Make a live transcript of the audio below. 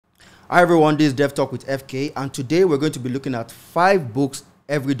Hi everyone, this is Dev Talk with FK, and today we're going to be looking at 5 books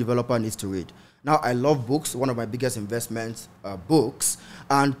every developer needs to read. Now, I love books, one of my biggest investments are books,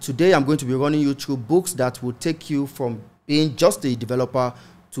 and today I'm going to be running you through books that will take you from being just a developer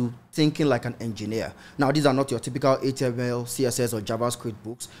to thinking like an engineer. Now, these are not your typical HTML, CSS, or JavaScript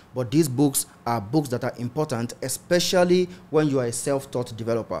books, but these books are books that are important, especially when you are a self-taught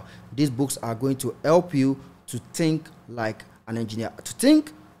developer. These books are going to help you to think like an engineer, to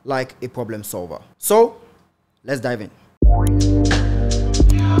think like a problem solver. So let's dive in.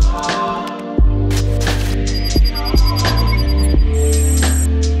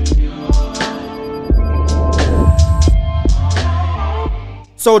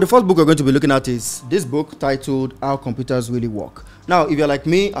 So the first book we're going to be looking at is this book titled How Computers Really Work. Now, if you're like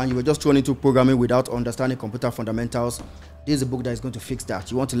me and you were just thrown into programming without understanding computer fundamentals, this is a book that is going to fix that.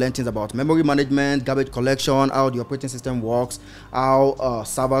 You want to learn things about memory management, garbage collection, how the operating system works, how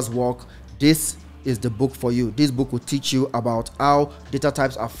servers work. This is the book for you. This book will teach you about how data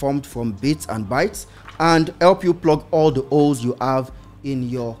types are formed from bits and bytes and help you plug all the holes you have in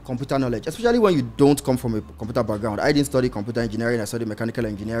your computer knowledge, especially when you don't come from a computer background. I didn't study computer engineering, I studied mechanical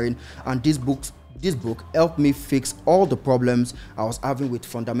engineering, and this book helped me fix all the problems I was having with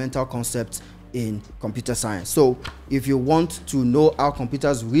fundamental concepts in computer science. So if you want to know how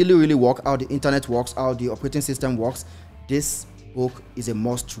computers really work, how the internet works, how the operating system works, this book is a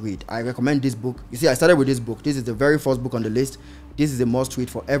must read. I recommend this book. You see, I started with this book. This is the very first book on the list. This is a must read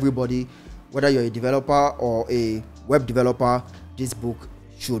for everybody, whether you're a developer or a web developer. This book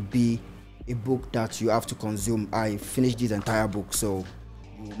should be a book that you have to consume. I finished this entire book, so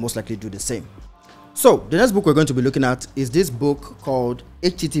you will most likely do the same. So the next book we're going to be looking at is this book called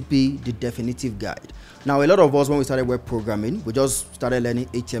HTTP, The Definitive Guide. Now, a lot of us, when we started web programming, we just started learning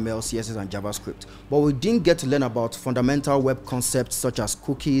HTML, CSS, and JavaScript, but we didn't get to learn about fundamental web concepts such as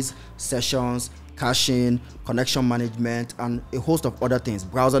cookies, sessions, caching, connection management, and a host of other things,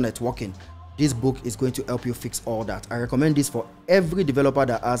 browser networking. This book is going to help you fix all that. I recommend this for every developer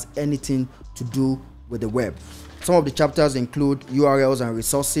that has anything to do with the web. Some of the chapters include URLs and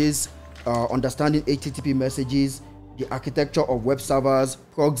resources, understanding HTTP messages, the architecture of web servers,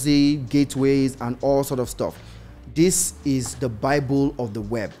 proxy, gateways, and all sort of stuff. This is the Bible of the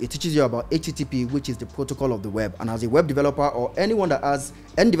web. It teaches you about HTTP, which is the protocol of the web. And as a web developer or any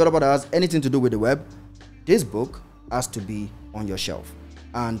developer that has anything to do with the web, this book has to be on your shelf.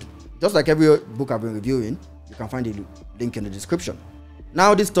 And just like every book I've been reviewing, you can find the link in the description.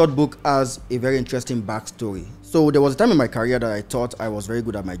 Now, this third book has a very interesting backstory. So there was a time in my career that I thought I was very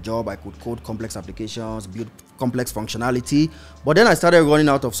good at my job. I could code complex applications, build complex functionality, but then I started running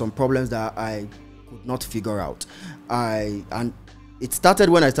out of some problems that I could not figure out. And it started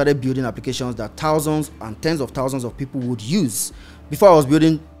when I started building applications that thousands and tens of thousands of people would use. Before, I was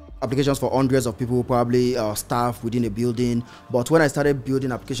building applications for hundreds of people, probably staff within a building. But when I started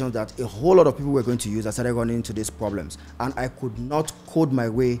building applications that a whole lot of people were going to use, I started running into these problems, and I could not code my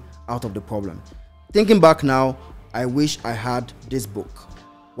way out of the problem. Thinking back now, I wish I had this book,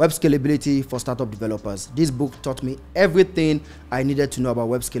 Web Scalability for Startup Developers. This book taught me everything I needed to know about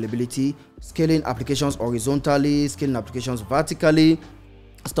web scalability, scaling applications horizontally, scaling applications vertically,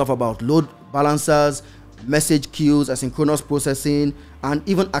 stuff about load balancers, message queues, asynchronous processing, and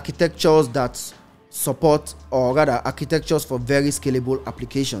even architectures that support, or rather architectures for very scalable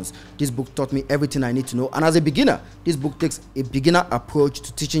applications. This book taught me everything I need to know. And as a beginner, this book takes a beginner approach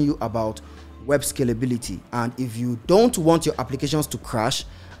to teaching you about web scalability. And if you don't want your applications to crash,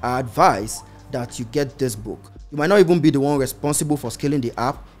 I advise that you get this book. You might not even be the one responsible for scaling the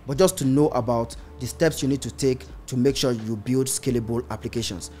app, but just to know about the steps you need to take to make sure you build scalable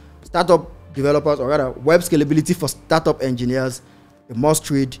applications. Startup developers, or rather web scalability for startup engineers, a must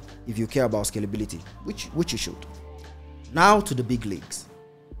read if you care about scalability, which you should. Now to the big leagues.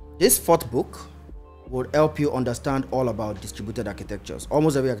 This fourth book will help you understand all about distributed architectures.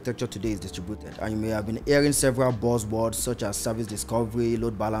 Almost every architecture today is distributed, and you may have been hearing several buzzwords such as service discovery,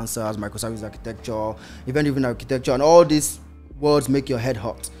 load balancers, microservice architecture, event-driven architecture, and all these words make your head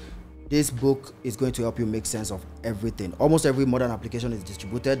hot. This book is going to help you make sense of everything. Almost every modern application is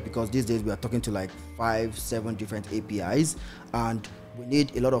distributed because these days we are talking to like 5-7 different APIs, and we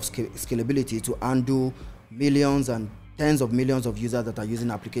need a lot of scalability to handle millions and tens of millions of users that are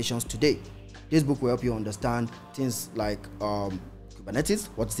using applications today. This book will help you understand things like Kubernetes,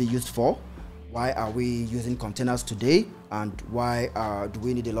 what's it used for, why are we using containers today, and why do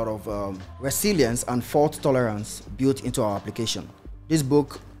we need a lot of resilience and fault tolerance built into our application. This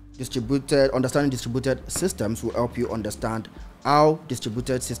book, Understanding Distributed Systems, will help you understand how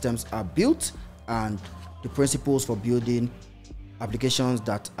distributed systems are built and the principles for building applications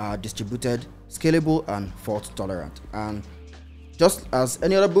that are distributed, scalable, and fault tolerant. And just as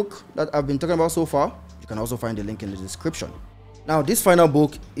any other book that I've been talking about so far, you can also find the link in the description. Now, this final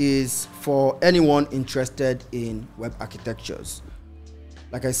book is for anyone interested in web architectures.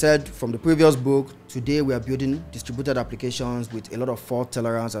 Like I said from the previous book, today we are building distributed applications with a lot of fault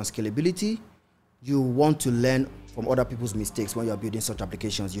tolerance and scalability. You want to learn from other people's mistakes when you are building such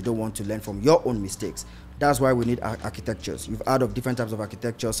applications. You don't want to learn from your own mistakes. That's why we need architectures. You've heard of different types of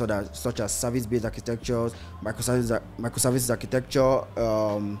architectures, such as service-based architectures, microservices architecture,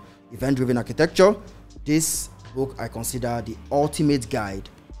 event-driven architecture. This book I consider the ultimate guide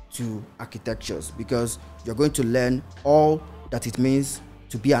to architectures, because you're going to learn all that it means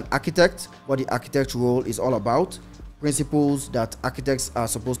to be an architect, what the architect role is all about, principles that architects are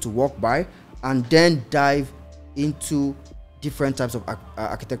supposed to walk by, and then dive into different types of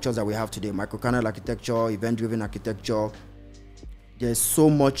architectures that we have today: microkernel architecture, event-driven architecture. There's so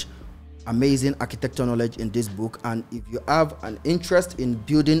much amazing architecture knowledge in this book, and if you have an interest in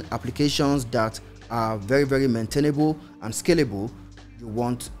building applications that are very, very maintainable and scalable, you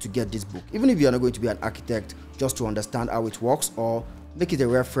want to get this book. Even if you're not going to be an architect, just to understand how it works or make it a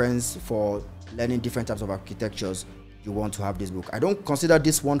reference for learning different types of architectures, you want to have this book. I don't consider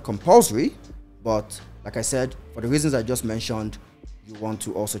this one compulsory, but like I said, for the reasons I just mentioned, you want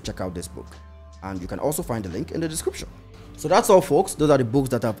to also check out this book, and you can also find the link in the description. So that's all, folks. Those are the books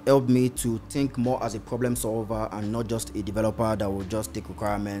that have helped me to think more as a problem solver and not just a developer that will just take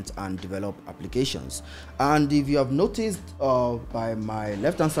requirements and develop applications. And if you have noticed, by my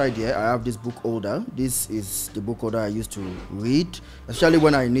left hand side here, I have this book holder. This is the book holder I used to read, especially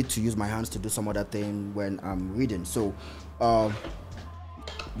when I need to use my hands to do some other thing when I'm reading. So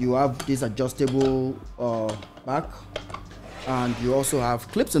you have this adjustable back, and you also have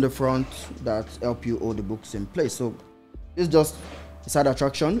clips in the front that help you hold the books in place. So it's just a side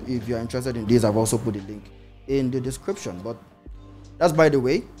attraction. If you're interested in this, I've also put the link in the description. But that's by the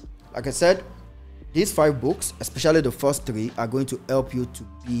way. Like I said, these 5 books, especially the first 3, are going to help you to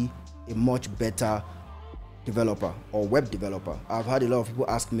be a much better developer or web developer. I've had a lot of people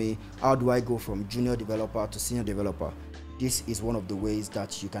ask me, how do I go from junior developer to senior developer? This is one of the ways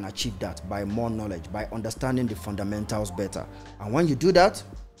that you can achieve that, by more knowledge, by understanding the fundamentals better. And when you do that,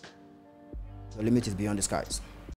 the limit is beyond the skies.